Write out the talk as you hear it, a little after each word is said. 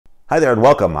Hi there and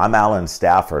welcome. I'm Allen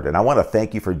Stafford, and I want to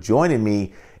thank you for joining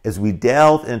me as we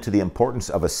delve into the importance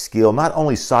of a skill not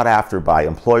only sought after by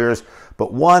employers,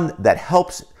 but one that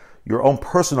helps your own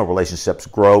personal relationships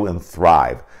grow and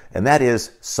thrive, and that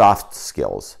is soft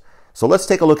skills. So let's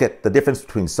take a look at the difference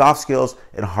between soft skills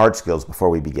and hard skills before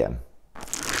we begin.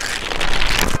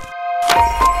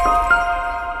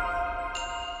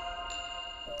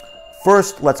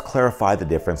 First, let's clarify the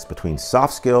difference between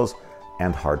soft skills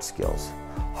and hard skills.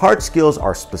 Hard skills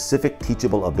are specific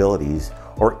teachable abilities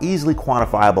or easily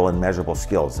quantifiable and measurable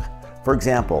skills. For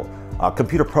example,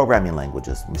 computer programming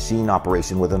languages, machine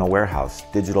operation within a warehouse,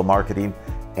 digital marketing,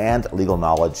 and legal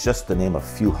knowledge, just to name a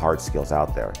few hard skills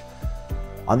out there.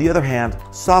 On the other hand,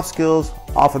 soft skills,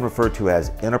 often referred to as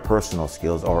interpersonal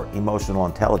skills or emotional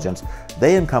intelligence,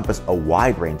 they encompass a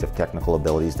wide range of technical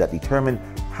abilities that determine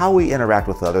how we interact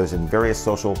with others in various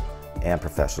social and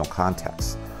professional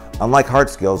contexts. Unlike hard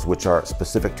skills, which are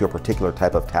specific to a particular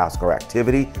type of task or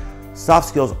activity, soft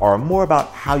skills are more about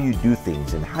how you do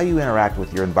things and how you interact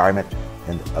with your environment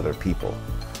and other people.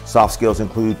 Soft skills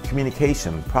include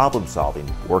communication, problem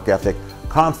solving, work ethic,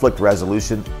 conflict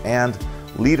resolution, and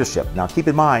leadership. Now keep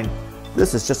in mind,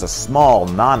 this is just a small,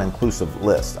 non-inclusive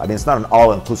list. It's not an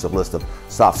all-inclusive list of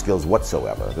soft skills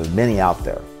whatsoever. There's many out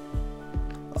there.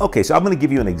 Okay, so I'm going to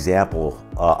give you an example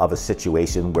of a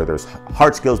situation where there's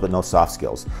hard skills but no soft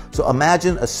skills. So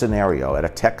imagine a scenario at a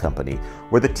tech company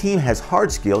where the team has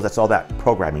hard skills, that's all that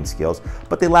programming skills,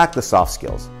 but they lack the soft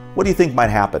skills. What do you think might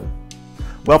happen?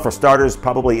 Well, for starters,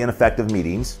 probably ineffective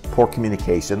meetings, poor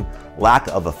communication, lack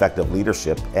of effective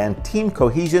leadership, and team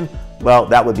cohesion, well,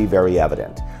 that would be very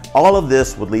evident. All of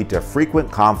this would lead to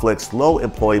frequent conflicts, low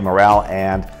employee morale,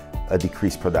 and a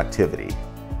decreased productivity.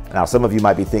 Now, some of you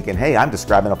might be thinking, hey, I'm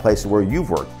describing a place where you've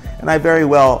worked. And I very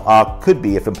well could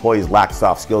be if employees lack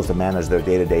soft skills to manage their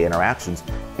day-to-day interactions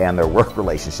and their work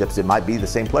relationships. It might be the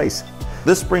same place.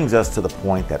 This brings us to the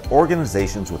point that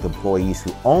organizations with employees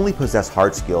who only possess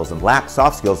hard skills and lack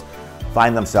soft skills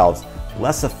find themselves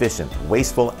less efficient,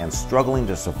 wasteful, and struggling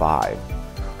to survive.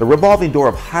 The revolving door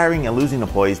of hiring and losing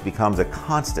employees becomes a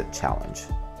constant challenge.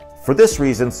 For this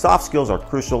reason, soft skills are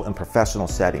crucial in professional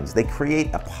settings. They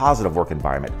create a positive work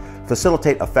environment,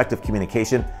 facilitate effective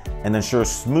communication, and ensure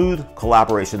smooth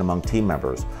collaboration among team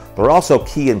members. They're also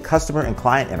key in customer and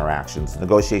client interactions,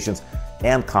 negotiations,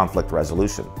 and conflict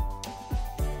resolution.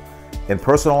 In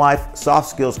personal life, soft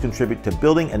skills contribute to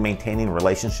building and maintaining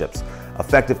relationships,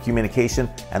 effective communication,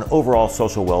 and overall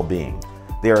social well-being.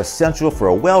 They are essential for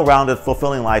a well-rounded,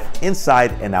 fulfilling life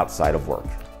inside and outside of work.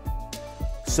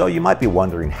 So you might be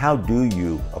wondering, how do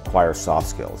you acquire soft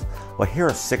skills? Well, here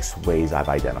are 6 ways I've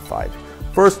identified.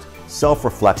 First,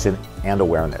 self-reflection and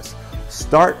awareness.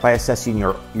 Start by assessing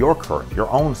your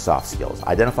own soft skills.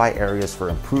 Identify areas for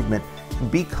improvement and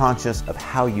be conscious of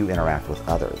how you interact with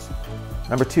others.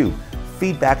 Number 2,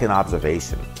 feedback and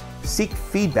observation. Seek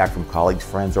feedback from colleagues,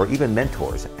 friends, or even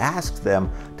mentors. Ask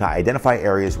them to identify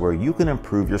areas where you can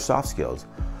improve your soft skills.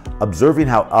 Observing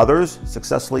how others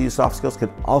successfully use soft skills can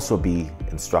also be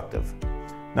instructive.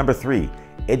 Number 3,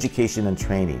 education and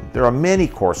training. There are many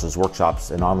courses, workshops,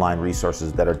 and online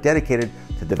resources that are dedicated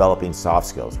to developing soft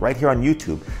skills. Right here on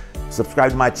YouTube,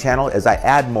 subscribe to my channel as I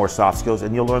add more soft skills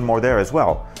and you'll learn more there as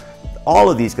well.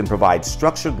 All of these can provide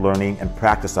structured learning and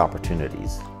practice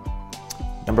opportunities.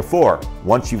 Number 4,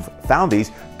 once you've found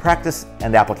these, practice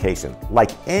and application.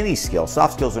 Like any skill,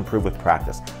 soft skills improve with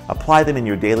practice. Apply them in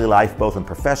your daily life, both in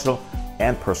professional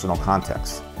and personal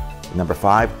contexts. Number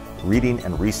 5, reading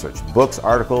and research. Books,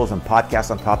 articles, and podcasts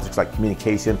on topics like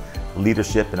communication,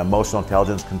 leadership, and emotional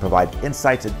intelligence can provide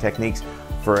insights and techniques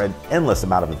for an endless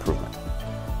amount of improvement.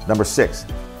 Number 6,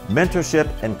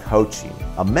 mentorship and coaching.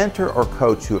 A mentor or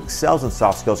coach who excels in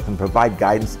soft skills can provide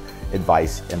guidance,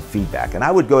 advice, and feedback. And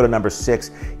I would go to number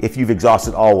 6 if you've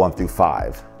exhausted all 1 through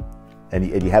 5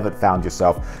 and you haven't found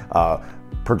yourself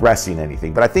progressing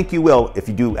anything. But I think you will if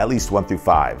you do at least 1 through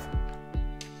 5.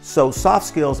 So soft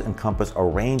skills encompass a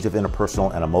range of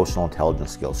interpersonal and emotional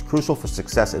intelligence skills, crucial for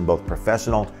success in both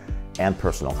professional and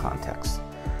personal contexts.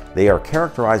 They are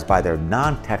characterized by their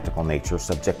non-technical nature,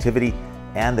 subjectivity,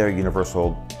 and their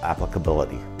universal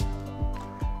applicability.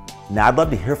 Now, I'd love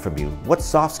to hear from you. What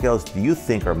soft skills do you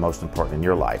think are most important in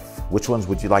your life? Which ones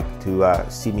would you like to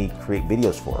see me create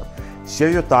videos for? Share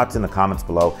your thoughts in the comments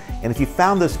below. And if you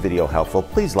found this video helpful,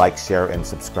 please like, share, and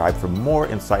subscribe for more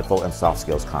insightful and soft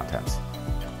skills contents.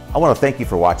 I want to thank you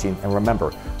for watching, and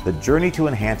remember, the journey to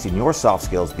enhancing your soft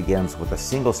skills begins with a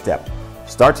single step.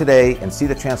 Start today and see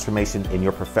the transformation in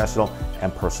your professional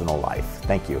and personal life.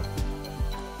 Thank you.